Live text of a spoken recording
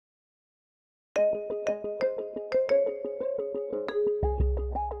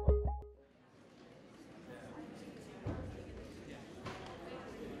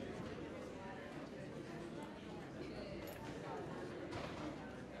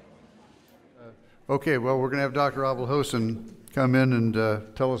Okay, well, we're going to have Dr. Aboulhosn come in and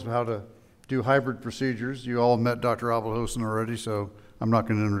tell us how to do hybrid procedures. You all met Dr. Aboulhosn already, so I'm not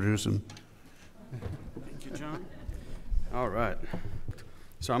going to introduce him. Thank you, John. All right.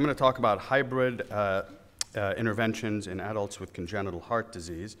 So I'm going to talk about hybrid interventions in adults with congenital heart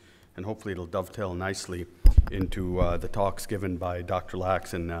disease, and hopefully it'll dovetail nicely into the talks given by Dr.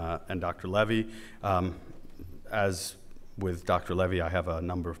 Lax and Dr. Levy. As with Dr. Levy, I have a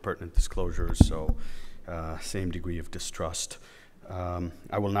number of pertinent disclosures, so same degree of distrust.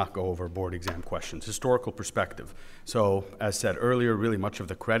 I will not go over board exam questions. Historical perspective. So, as said earlier, really much of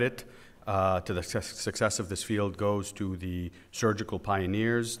the credit to the success of this field goes to the surgical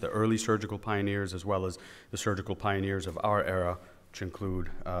pioneers, the early surgical pioneers, as well as the surgical pioneers of our era, which include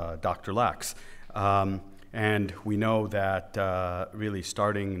Dr. Lax. And we know that really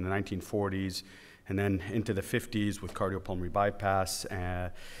starting in the 1940s and then into the 50s with cardiopulmonary bypass,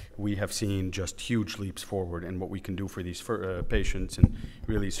 we have seen just huge leaps forward in what we can do for these patients, and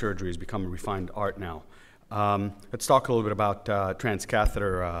really surgery has become a refined art now. Let's talk a little bit about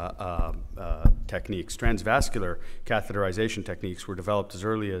transcatheter techniques. Transvascular catheterization techniques were developed as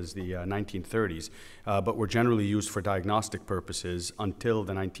early as the 1930s, but were generally used for diagnostic purposes until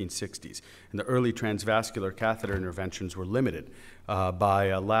the 1960s. And the early transvascular catheter interventions were limited by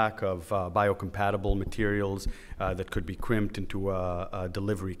a lack of biocompatible materials that could be crimped into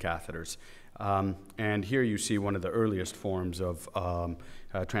delivery catheters. And here you see one of the earliest forms of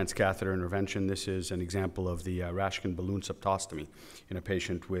transcatheter intervention. This is an example of the Rashkin balloon septostomy in a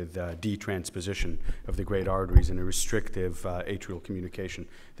patient with detransposition of the great arteries and a restrictive atrial communication.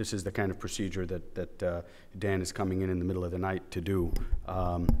 This is the kind of procedure that Dan is coming in the middle of the night to do.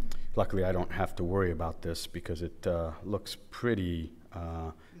 Luckily, I don't have to worry about this because it looks pretty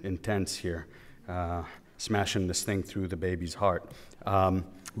intense here, smashing this thing through the baby's heart.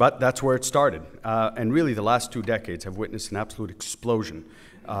 But that's where it started. And really, the last 2 decades have witnessed an absolute explosion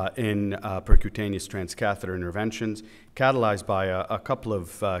in percutaneous transcatheter interventions, catalyzed by a couple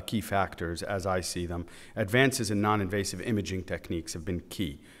of key factors, as I see them. Advances in non-invasive imaging techniques have been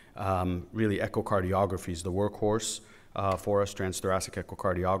key. Really, echocardiography is the workhorse for us, transthoracic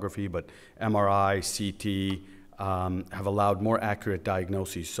echocardiography, but MRI, CT, have allowed more accurate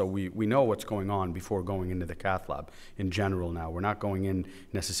diagnoses. So we know what's going on before going into the cath lab in general now. We're not going in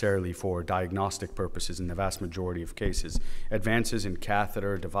necessarily for diagnostic purposes in the vast majority of cases. Advances in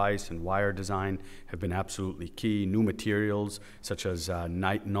catheter, device, and wire design have been absolutely key. New materials such as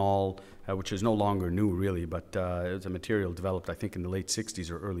nitinol, which is no longer new really, but it's a material developed I think in the late 60s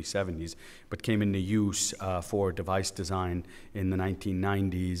or early 70s, but came into use for device design in the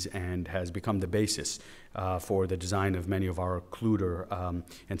 1990s and has become the basis for the design of many of our occluder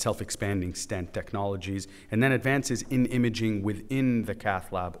and self-expanding stent technologies, and then advances in imaging within the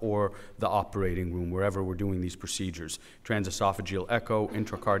cath lab or the operating room, wherever we're doing these procedures. Transesophageal echo,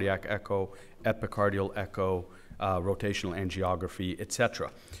 intracardiac echo, epicardial echo, rotational angiography, etc.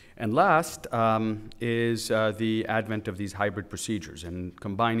 And last is the advent of these hybrid procedures and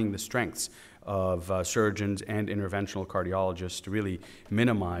combining the strengths of surgeons and interventional cardiologists to really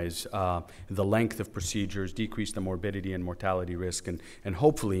minimize the length of procedures, decrease the morbidity and mortality risk, and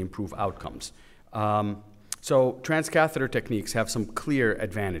hopefully improve outcomes. So transcatheter techniques have some clear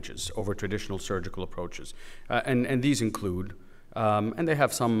advantages over traditional surgical approaches, and these include, and they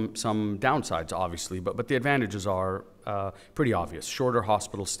have some downsides obviously, but the advantages are pretty obvious: shorter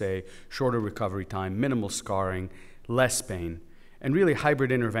hospital stay, shorter recovery time, minimal scarring, less pain. And really,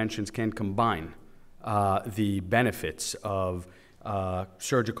 hybrid interventions can combine the benefits of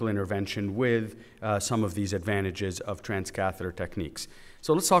surgical intervention with some of these advantages of transcatheter techniques.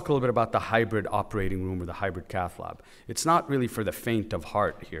 So let's talk a little bit about the hybrid operating room or the hybrid cath lab. It's not really for the faint of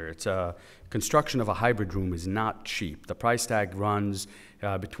heart here. It's construction of a hybrid room is not cheap. The price tag runs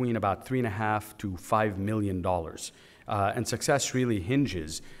between about $3.5 to $5 million. And success really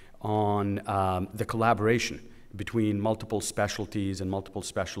hinges on the collaboration between multiple specialties and multiple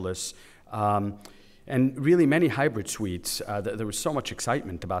specialists. And really many hybrid suites, there was so much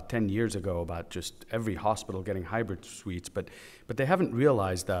excitement about 10 years ago about just every hospital getting hybrid suites, but they haven't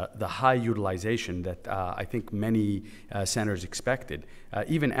realized the high utilization that I think many centers expected,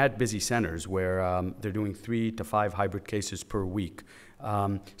 even at busy centers where they're doing 3 to 5 hybrid cases per week.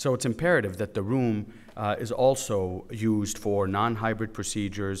 So it's imperative that the room is also used for non-hybrid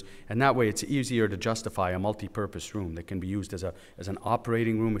procedures, and that way it's easier to justify a multi-purpose room that can be used as an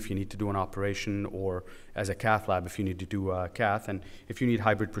operating room if you need to do an operation, or as a cath lab if you need to do a cath, and if you need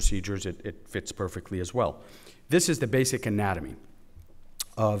hybrid procedures, it fits perfectly as well. This is the basic anatomy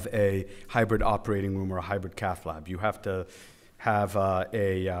of a hybrid operating room or a hybrid cath lab. You have to have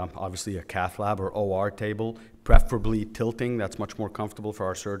obviously a cath lab or OR table, preferably tilting. That's much more comfortable for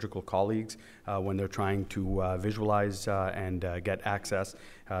our surgical colleagues when they're trying to visualize and get access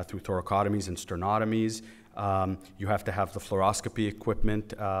through thoracotomies and sternotomies. You have to have the fluoroscopy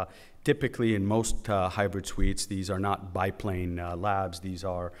equipment. Typically, in most hybrid suites, these are not biplane labs. These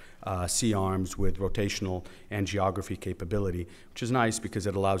are C-arms with rotational angiography capability, which is nice because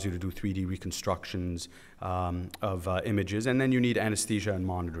it allows you to do 3D reconstructions of images. And then you need anesthesia and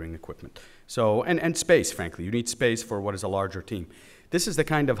monitoring equipment. So, and space, frankly. You need space for what is a larger team. This is the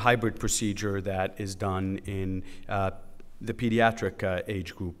kind of hybrid procedure that is done in the pediatric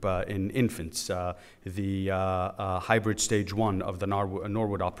age group, in infants, the hybrid stage 1 of the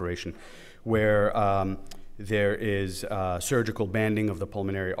Norwood operation, where there is surgical banding of the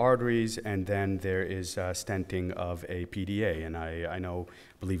pulmonary arteries, and then there is stenting of a PDA. And I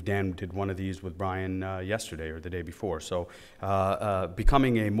believe Dan did one of these with Brian yesterday or the day before. So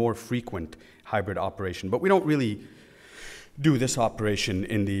becoming a more frequent hybrid operation. But we don't really do this operation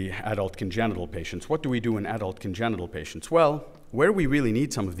in the adult congenital patients. What do we do in adult congenital patients? Well, where we really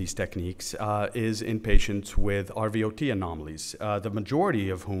need some of these techniques is in patients with RVOT anomalies, the majority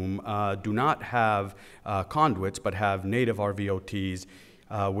of whom do not have conduits but have native RVOTs,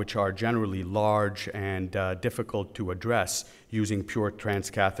 which are generally large and difficult to address using pure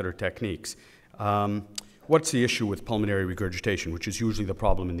transcatheter techniques. What's the issue with pulmonary regurgitation, which is usually the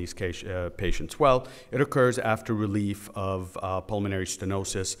problem in these patients? Well, it occurs after relief of pulmonary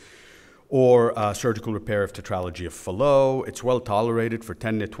stenosis or surgical repair of tetralogy of Fallot. It's well tolerated for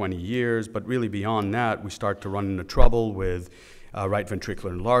 10 to 20 years, but really beyond that, we start to run into trouble with right ventricular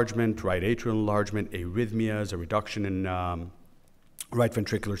enlargement, right atrial enlargement, arrhythmias, a reduction in right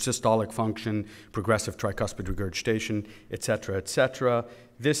ventricular systolic function, progressive tricuspid regurgitation, et cetera, et cetera.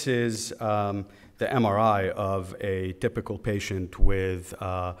 This is the MRI of a typical patient with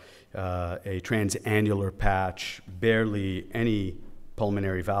a transannular patch, barely any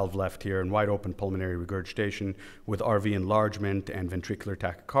pulmonary valve left here, and wide open pulmonary regurgitation with RV enlargement and ventricular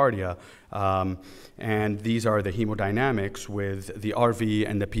tachycardia. And these are the hemodynamics with the RV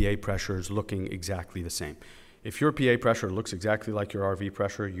and the PA pressures looking exactly the same. If your PA pressure looks exactly like your RV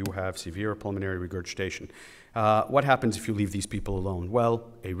pressure, you have severe pulmonary regurgitation. What happens if you leave these people alone? Well,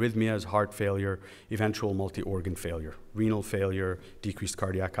 arrhythmias, heart failure, eventual multi-organ failure, renal failure, decreased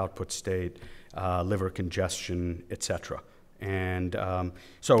cardiac output state, liver congestion, etc. And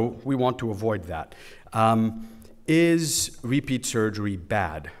so we want to avoid that. Is repeat surgery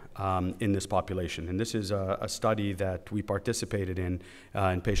bad in this population? And this is a study that we participated in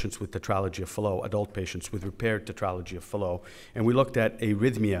patients with tetralogy of Fallot, adult patients with repaired tetralogy of Fallot. And we looked at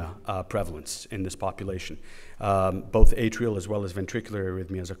arrhythmia prevalence in this population, both atrial as well as ventricular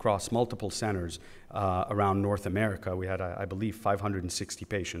arrhythmias across multiple centers around North America. We had, I believe, 560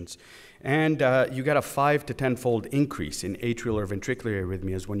 patients. And you get a 5 to 10-fold increase in atrial or ventricular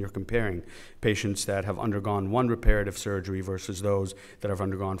arrhythmias when you're comparing patients that have undergone 1 reparative surgery versus those that have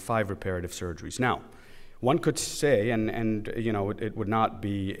undergone 5 reparative surgeries. Now, one could say, and you know, it would not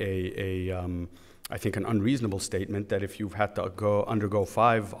be I think an unreasonable statement that if you've had to undergo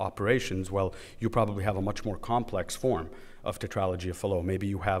 5 operations, well, you probably have a much more complex form of tetralogy of Fallot. Maybe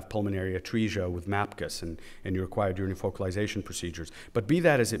you have pulmonary atresia with MAPCUS and you require urinary focalization procedures. But be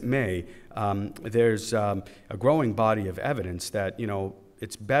that as it may, there's a growing body of evidence that, you know,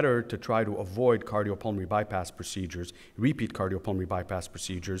 it's better to try to avoid cardiopulmonary bypass procedures, repeat cardiopulmonary bypass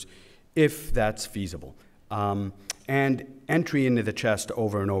procedures, if that's feasible. And entry into the chest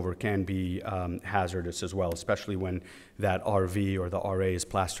over and over can be hazardous as well, especially when that RV or the RA is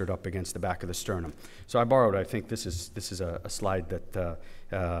plastered up against the back of the sternum. So I borrowed, I think this is a slide that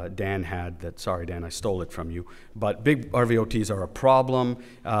Dan had that, sorry Dan, I stole it from you. But big RVOTs are a problem.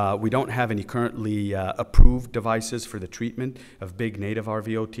 We don't have any currently approved devices for the treatment of big native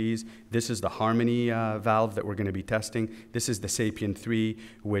RVOTs. This is the Harmony valve that we're going to be testing. This is the SAPIEN 3,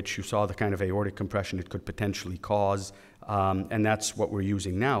 which you saw the kind of aortic compression it could potentially cause. And that's what we're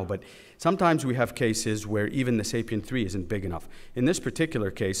using now. But sometimes we have cases where even the SAPIEN 3 isn't big enough. In this particular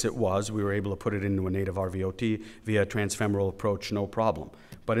case, it was. We were able to put it into a native RVOT via a transfemoral approach, no problem.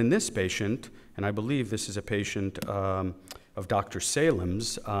 But in this patient, and I believe this is a patient of Dr.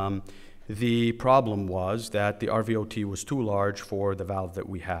 Salem's, the problem was that the RVOT was too large for the valve that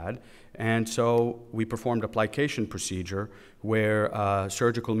we had. And so we performed a plication procedure where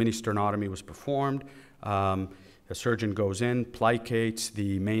surgical mini sternotomy was performed. The surgeon goes in, plicates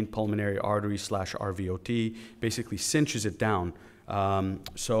the main pulmonary artery / RVOT, basically cinches it down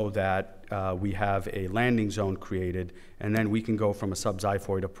so that we have a landing zone created, and then we can go from a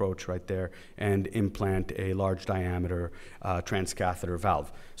subxiphoid approach right there and implant a large diameter transcatheter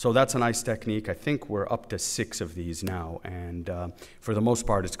valve. So that's a nice technique. I think we're up to 6 of these now, and for the most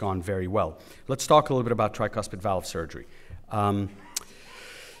part, it's gone very well. Let's talk a little bit about tricuspid valve surgery.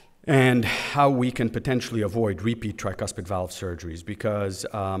 And how we can potentially avoid repeat tricuspid valve surgeries, because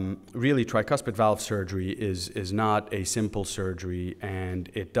really tricuspid valve surgery is not a simple surgery,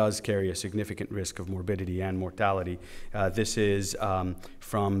 and it does carry a significant risk of morbidity and mortality. This is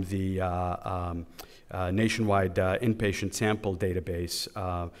from the nationwide inpatient sample database,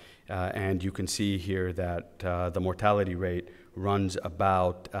 and you can see here that the mortality rate runs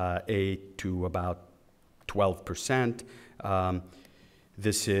about 8 to about 12%.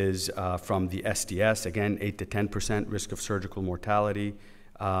 This is from the SDS, again, 8 to 10% risk of surgical mortality.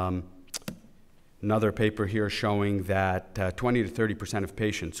 Another paper here showing that 20 to 30% of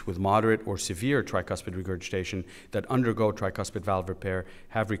patients with moderate or severe tricuspid regurgitation that undergo tricuspid valve repair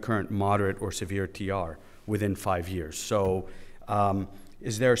have recurrent moderate or severe TR within 5 years. So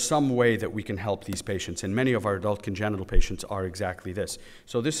is there some way that we can help these patients? And many of our adult congenital patients are exactly this.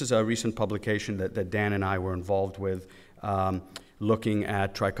 So this is a recent publication that Dan and I were involved with, looking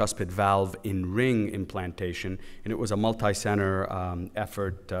at tricuspid valve in ring implantation, and it was a multi-center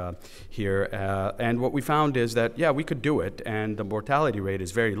effort here. And what we found is that, yeah, we could do it, and the mortality rate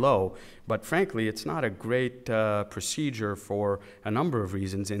is very low, but frankly, it's not a great procedure for a number of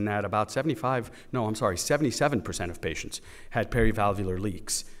reasons, in that about 77% of patients had perivalvular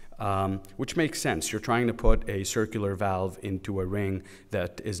leaks. Which makes sense. You're trying to put a circular valve into a ring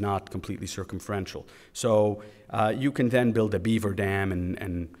that is not completely circumferential. So you can then build a beaver dam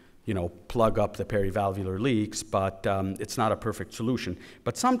and you know, plug up the perivalvular leaks, but it's not a perfect solution.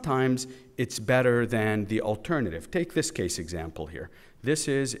 But sometimes it's better than the alternative. Take this case example here. This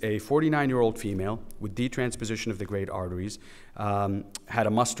is a 49-year-old female with detransposition of the great arteries, had a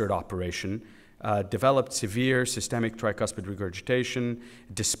mustard operation, developed severe systemic tricuspid regurgitation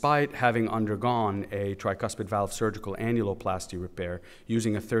despite having undergone a tricuspid valve surgical annuloplasty repair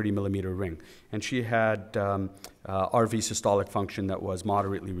using a 30-millimeter ring. And she had RV systolic function that was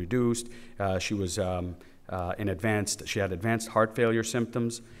moderately reduced. She was she had advanced heart failure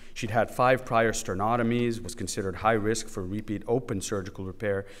symptoms. She'd had 5 prior sternotomies, was considered high risk for repeat open surgical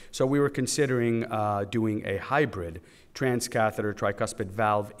repair. So we were considering doing a hybrid transcatheter tricuspid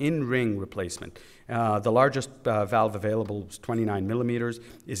valve in-ring replacement. The largest valve available was 29 millimeters.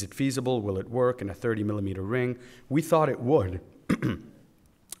 Is it feasible? Will it work in a 30-millimeter ring? We thought it would.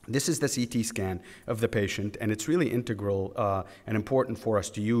 This is the CT scan of the patient, and it's really integral and important for us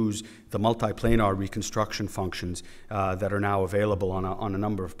to use the multiplanar reconstruction functions that are now available on a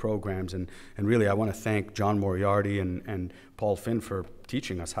number of programs. And really, I want to thank John Moriarty and Paul Finn for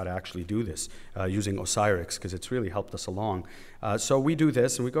teaching us how to actually do this using Osirix, because it's really helped us along. So we do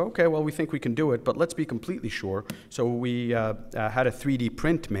this, and we go, okay, well, we think we can do it, but let's be completely sure. So we had a 3D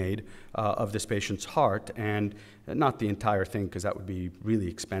print made of this patient's heart, and not the entire thing, because that would be really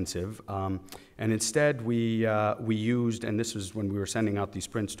expensive. And instead, we used, and this was when we were sending out these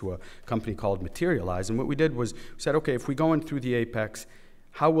prints to a company called Materialize, and what we did was we said, okay, if we go in through the apex,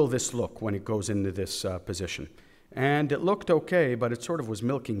 how will this look when it goes into this position? And it looked okay, but it sort of was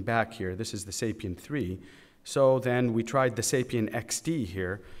milking back here. This is the Sapien 3. So then we tried the Sapien XT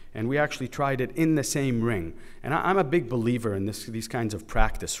here, and we actually tried it in the same ring. And I'm a big believer in these kinds of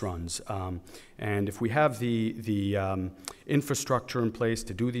practice runs. And if we have the infrastructure in place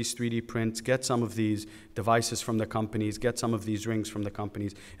to do these 3D prints, get some of these devices from the companies, get some of these rings from the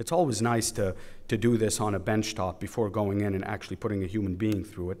companies, it's always nice to do this on a benchtop before going in and actually putting a human being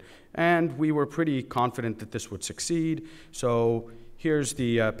through it. And we were pretty confident that this would succeed. So here's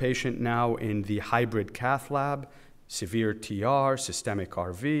the patient now in the hybrid cath lab, severe TR, systemic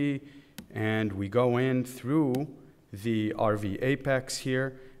RV, and we go in through the RV apex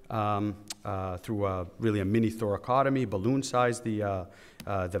here, through really a mini thoracotomy, balloon size the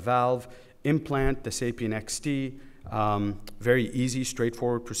valve, implant the Sapien XT. Very easy,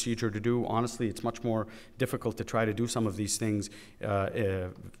 straightforward procedure to do. Honestly, it's much more difficult to try to do some of these things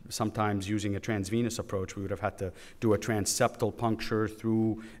sometimes using a transvenous approach. We would have had to do a transseptal puncture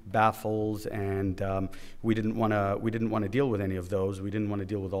through baffles, and we didn't want to deal with any of those. We didn't want to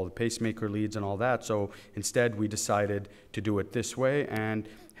deal with all the pacemaker leads and all that. So instead, we decided to do it this way and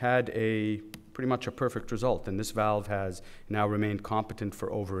had pretty much a perfect result. And this valve has now remained competent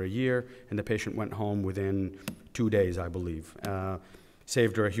for over a year, and the patient went home within 2 days, I believe.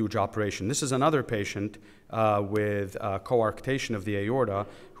 Saved her a huge operation. This is another patient with coarctation of the aorta,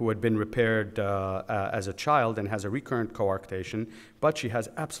 who had been repaired as a child and has a recurrent coarctation, but she has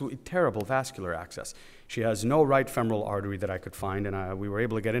absolutely terrible vascular access. She has no right femoral artery that I could find, and we were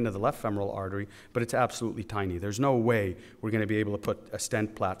able to get into the left femoral artery, but it's absolutely tiny. There's no way we're going to be able to put a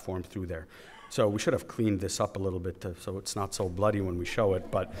stent platform through there. So we should have cleaned this up a little bit so it's not so bloody when we show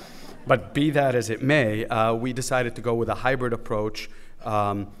it. But be that as it may, we decided to go with a hybrid approach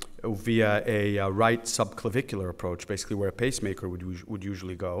via a right subclavicular approach, basically where a pacemaker would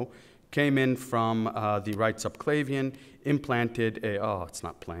usually go. Came in from the right subclavian, implanted it's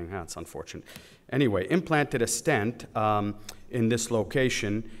not playing, that's unfortunate. Anyway, implanted a stent in this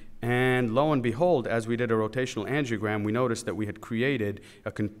location, and lo and behold, as we did a rotational angiogram, we noticed that we had created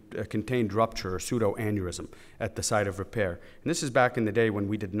a contained rupture or pseudoaneurysm at the site of repair. And this is back in the day when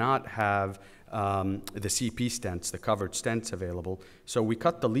we did not have the CP stents, the covered stents available. So we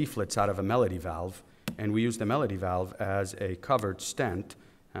cut the leaflets out of a Melody valve, and we used the Melody valve as a covered stent.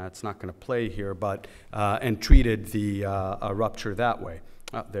 It's not going to play here, but and treated the rupture that way.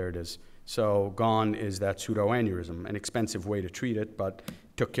 Oh, there it is. So gone is that pseudoaneurysm, an expensive way to treat it, but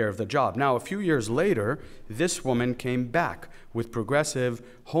took care of the job. Now, a few years later, this woman came back with progressive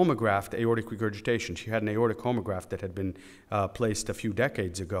homograft aortic regurgitation. She had an aortic homograft that had been placed a few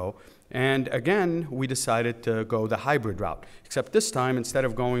decades ago. And again, we decided to go the hybrid route, except this time, instead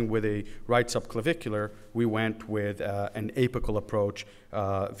of going with a right subclavicular, we went with an apical approach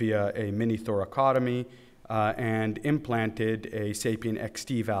via a mini thoracotomy and implanted a SAPIEN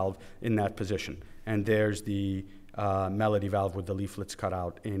XT valve in that position. And there's the Melody valve with the leaflets cut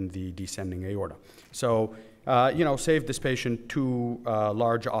out in the descending aorta. So, saved this patient 2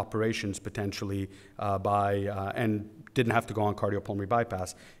 large operations potentially and didn't have to go on cardiopulmonary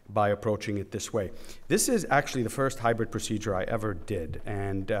bypass by approaching it this way. This is actually the first hybrid procedure I ever did,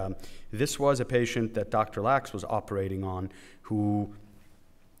 and this was a patient that Dr. Lax was operating on who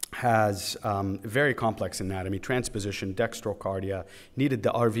has very complex anatomy, transposition, dextrocardia, needed the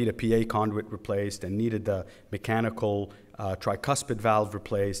RV to PA conduit replaced, and needed the mechanical tricuspid valve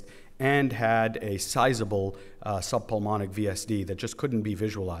replaced, and had a sizable subpulmonic VSD that just couldn't be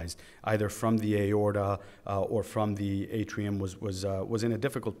visualized, either from the aorta or from the atrium, was in a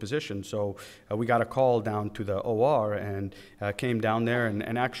difficult position. So we got a call down to the OR and came down there,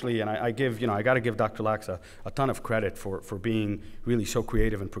 and actually, and I got to give Dr. Lax a ton of credit for being really so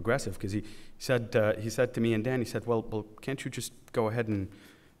creative and progressive, because he said to me and Dan, he said, well, can't you just go ahead and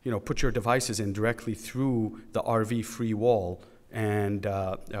put your devices in directly through the RV free wall and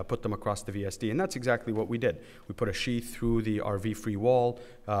put them across the VSD. And that's exactly what we did. We put a sheath through the RV free wall,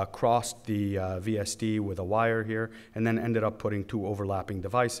 crossed the VSD with a wire here, and then ended up putting 2 overlapping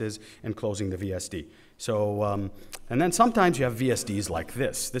devices and closing the VSD. So, and then sometimes you have VSDs like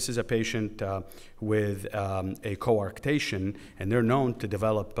this. This is a patient with a coarctation, and they're known to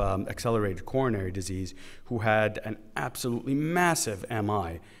develop accelerated coronary disease, who had an absolutely massive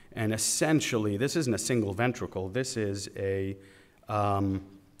MI. And essentially, this isn't a single ventricle. This is a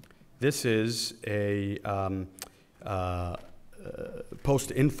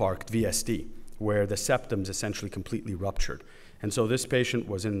post-infarct VSD, where the septum's essentially completely ruptured. And so this patient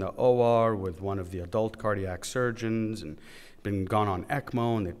was in the OR with one of the adult cardiac surgeons and been gone on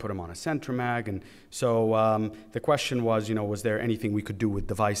ECMO, and they put him on a Centromag. And so the question was, was there anything we could do with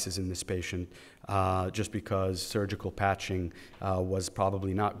devices in this patient, just because surgical patching was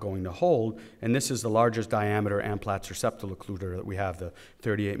probably not going to hold. And this is the largest diameter Amplatzer septal occluder that we have, the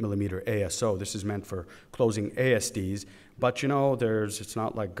 38 millimeter ASO. This is meant for closing ASDs. But it's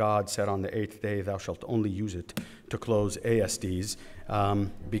not like God said on the 8th day, thou shalt only use it to close ASDs,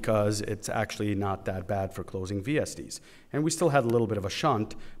 because it's actually not that bad for closing VSDs. And we still had a little bit of a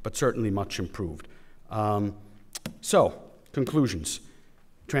shunt, but certainly much improved. So, conclusions.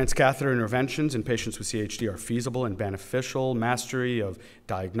 Transcatheter interventions in patients with CHD are feasible and beneficial. Mastery of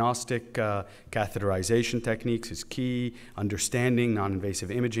diagnostic catheterization techniques is key. Understanding non-invasive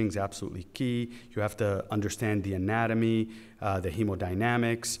imaging is absolutely key. You have to understand the anatomy, the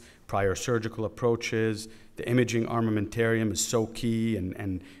hemodynamics, prior surgical approaches. The imaging armamentarium is so key,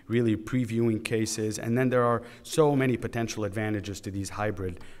 and really previewing cases. And then there are so many potential advantages to these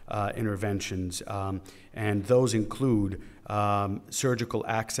hybrid interventions, and those include surgical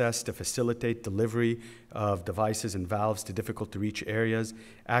access to facilitate delivery of devices and valves to difficult-to-reach areas,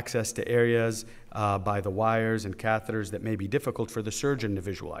 access to areas by the wires and catheters that may be difficult for the surgeon to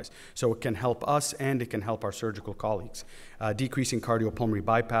visualize. So it can help us, and it can help our surgical colleagues. Decreasing cardiopulmonary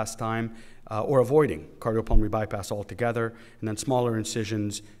bypass time, or avoiding cardiopulmonary bypass altogether, and then smaller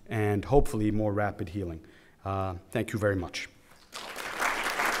incisions, and hopefully more rapid healing. Thank you very much.